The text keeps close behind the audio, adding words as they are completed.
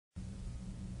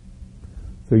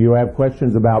So you have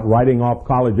questions about writing off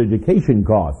college education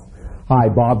costs. Hi,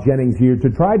 Bob Jennings here to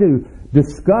try to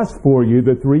discuss for you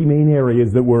the three main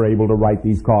areas that we're able to write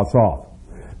these costs off.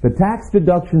 The tax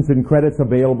deductions and credits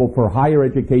available for higher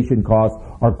education costs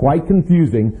are quite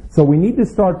confusing, so we need to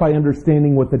start by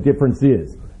understanding what the difference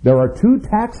is. There are two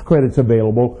tax credits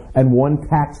available and one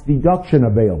tax deduction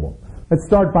available. Let's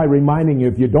start by reminding you,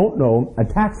 if you don't know, a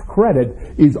tax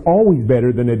credit is always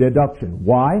better than a deduction.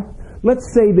 Why?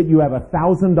 Let's say that you have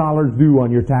 $1,000 due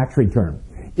on your tax return.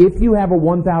 If you have a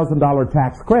 $1,000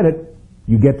 tax credit,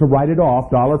 you get to write it off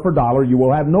dollar for dollar. You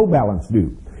will have no balance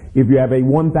due. If you have a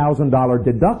 $1,000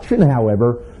 deduction,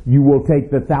 however, you will take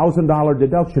the $1,000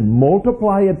 deduction,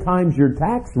 multiply it times your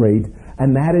tax rate,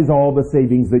 and that is all the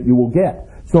savings that you will get.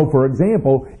 So, for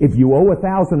example, if you owe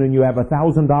 $1,000 and you have a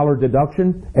 $1,000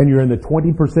 deduction and you're in the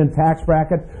 20% tax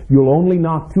bracket, you'll only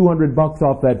knock $200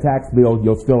 off that tax bill.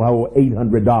 You'll still owe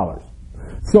 $800.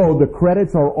 So the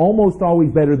credits are almost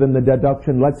always better than the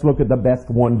deduction. Let's look at the best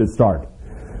one to start.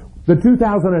 The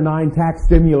 2009 tax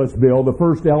stimulus bill, the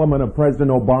first element of President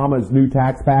Obama's new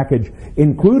tax package,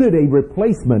 included a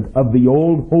replacement of the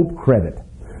old Hope credit.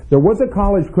 There was a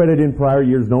college credit in prior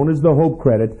years known as the Hope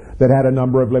credit that had a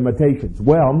number of limitations.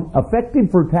 Well,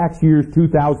 effective for tax years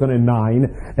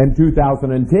 2009 and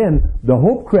 2010, the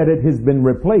Hope credit has been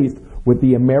replaced with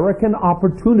the American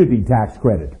Opportunity Tax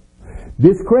Credit.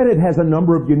 This credit has a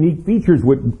number of unique features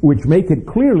which make it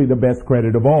clearly the best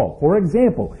credit of all. For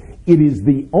example, it is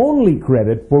the only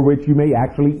credit for which you may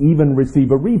actually even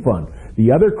receive a refund.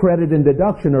 The other credit and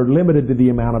deduction are limited to the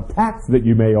amount of tax that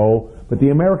you may owe, but the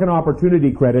American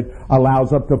Opportunity Credit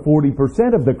allows up to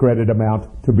 40% of the credit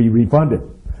amount to be refunded.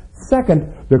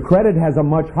 Second, the credit has a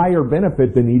much higher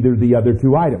benefit than either of the other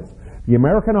two items. The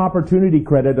American Opportunity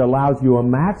Credit allows you a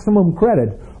maximum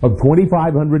credit of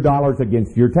 $2,500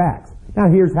 against your tax. Now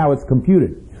here's how it's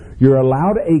computed. You're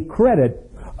allowed a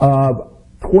credit of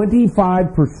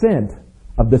 25%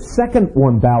 of the second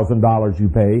 $1,000 you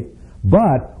pay,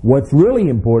 but what's really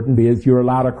important is you're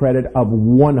allowed a credit of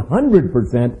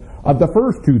 100% of the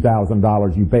first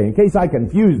 $2,000 you pay. In case I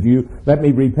confused you, let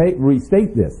me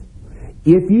restate this.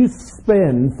 If you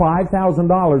spend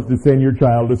 $5,000 to send your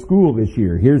child to school this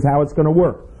year, here's how it's going to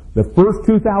work. The first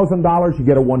 $2,000, you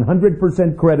get a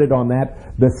 100% credit on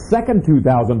that. The second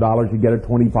 $2,000, you get a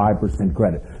 25%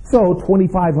 credit. So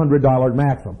 $2,500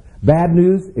 maximum. Bad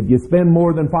news, if you spend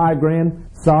more than $5,000,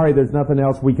 sorry, there's nothing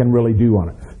else we can really do on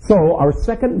it. So our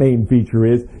second main feature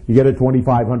is you get a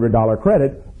 $2,500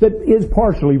 credit that is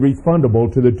partially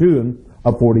refundable to the tune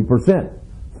of 40%.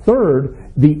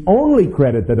 Third, the only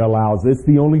credit that allows this,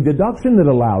 the only deduction that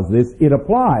allows this, it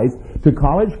applies to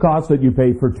college costs that you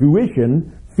pay for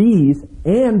tuition, fees,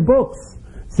 and books.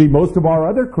 See, most of our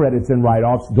other credits and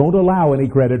write-offs don't allow any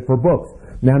credit for books.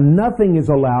 Now, nothing is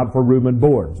allowed for room and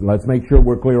board. Let's make sure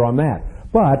we're clear on that.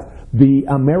 But the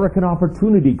American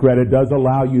Opportunity Credit does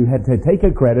allow you to take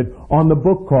a credit on the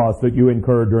book costs that you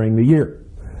incur during the year.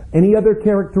 Any other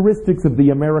characteristics of the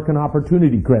American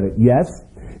Opportunity Credit? Yes,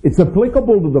 it's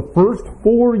applicable to the first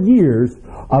 4 years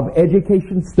of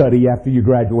education study after you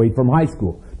graduate from high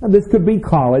school. Now, this could be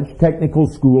college, technical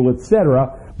school,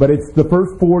 etc., but it's the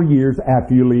first 4 years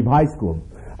after you leave high school.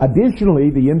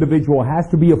 Additionally, the individual has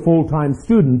to be a full-time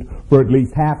student for at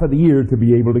least half of the year to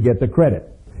be able to get the credit.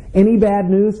 Any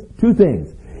bad news? Two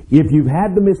things. If you've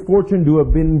had the misfortune to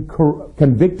have been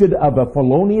convicted of a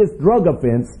felonious drug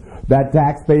offense, that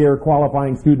taxpayer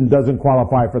qualifying student doesn't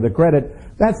qualify for the credit.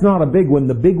 That's not a big one.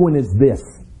 The big one is this.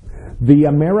 The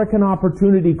American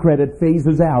Opportunity Credit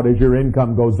phases out as your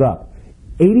income goes up.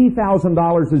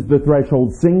 $80,000 is the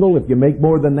threshold single. If you make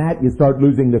more than that, you start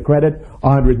losing the credit.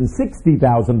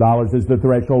 $160,000 is the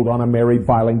threshold on a married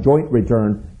filing joint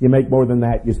return. You make more than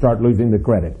that, you start losing the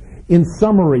credit. In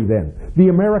summary then, the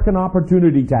American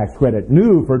Opportunity Tax Credit,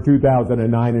 new for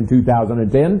 2009 and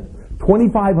 2010,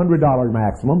 $2,500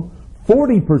 maximum,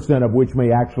 40% of which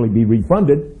may actually be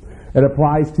refunded. It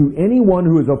applies to anyone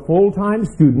who is a full-time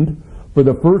student for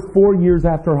the first 4 years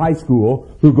after high school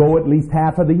who go at least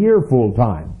half of the year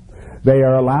full-time. They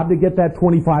are allowed to get that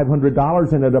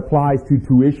 $2,500, and it applies to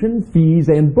tuition, fees,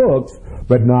 and books,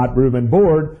 but not room and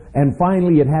board. And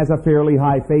finally, it has a fairly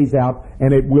high phase-out,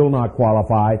 and it will not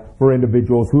qualify for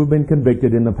individuals who have been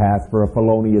convicted in the past for a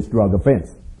felonious drug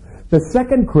offense. The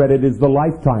second credit is the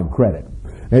lifetime credit.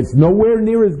 It's nowhere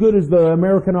near as good as the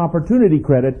American Opportunity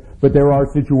Credit, but there are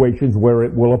situations where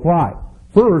it will apply.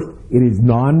 First, it is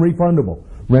non-refundable.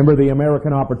 Remember, the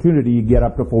American Opportunity, you get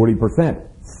up to 40%.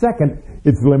 Second,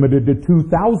 it's limited to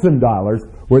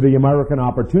 $2,000, where the American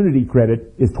Opportunity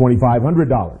Credit is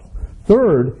 $2,500.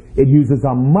 Third, it uses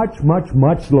a much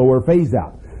lower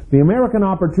phase-out. The American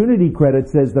Opportunity Credit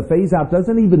says the phase-out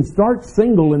doesn't even start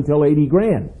single until 80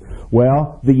 grand.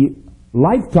 Well, the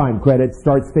lifetime credit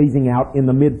starts phasing out in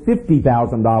the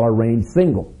mid-$50,000 range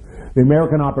single. The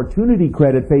American Opportunity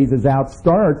Credit phases out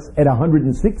starts at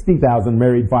 $160,000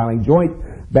 married filing joint.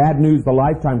 Bad news, the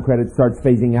lifetime credit starts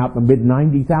phasing out in the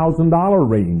mid-$90,000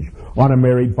 range on a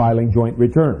married filing joint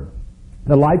return.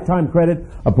 The lifetime credit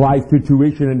applies to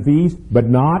tuition and fees, but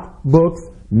not books,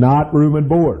 not room and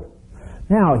board.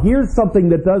 Now, here's something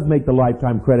that does make the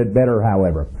lifetime credit better,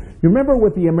 however. You remember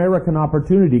with the American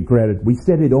Opportunity Credit, we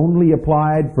said it only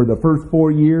applied for the first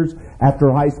 4 years after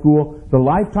high school. The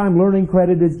lifetime learning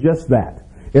credit is just that.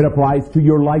 It applies to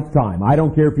your lifetime. I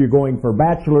don't care if you're going for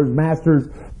bachelor's, master's,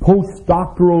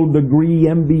 postdoctoral degree,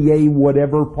 MBA,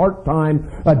 whatever,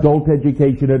 part-time adult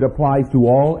education. It applies to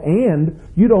all, and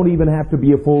you don't even have to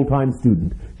be a full-time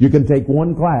student. You can take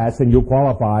one class and you'll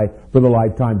qualify for the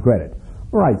lifetime credit.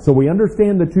 All right, so we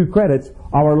understand the two credits.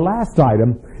 Our last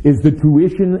item is the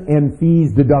tuition and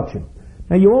fees deduction.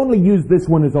 Now, you only use this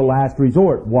one as a last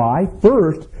resort. Why?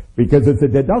 First, because it's a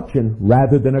deduction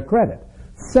rather than a credit.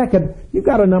 Second, you've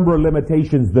got a number of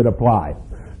limitations that apply.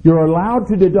 You're allowed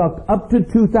to deduct up to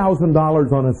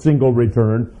 $2,000 on a single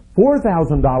return,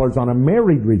 $4,000 on a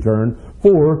married return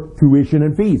for tuition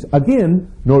and fees.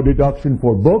 Again, no deduction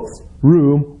for books,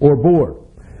 room, or board.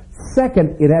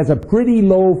 Second, it has a pretty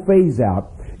low phase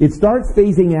out. It starts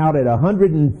phasing out at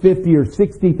 $150,000 or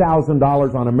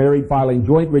 $60,000 on a married filing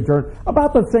joint return,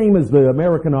 about the same as the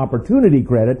American Opportunity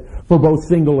Credit for both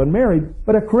single and married,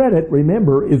 but a credit,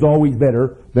 remember, is always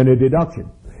better than a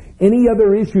deduction. Any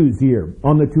other issues here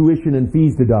on the tuition and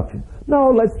fees deduction?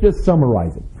 No, let's just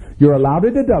summarize it. You're allowed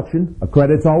a deduction. A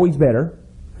credit's always better.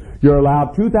 You're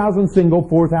allowed $2,000 single,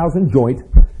 $4,000 joint.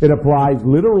 It applies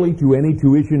literally to any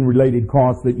tuition-related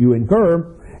costs that you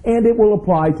incur, and it will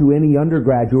apply to any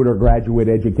undergraduate or graduate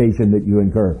education that you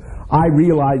incur. I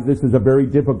realize this is a very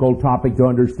difficult topic to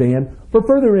understand. For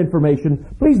further information,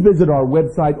 please visit our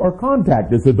website or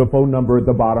contact us at the phone number at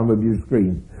the bottom of your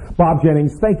screen. Bob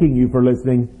Jennings, thanking you for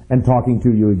listening and talking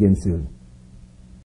to you again soon.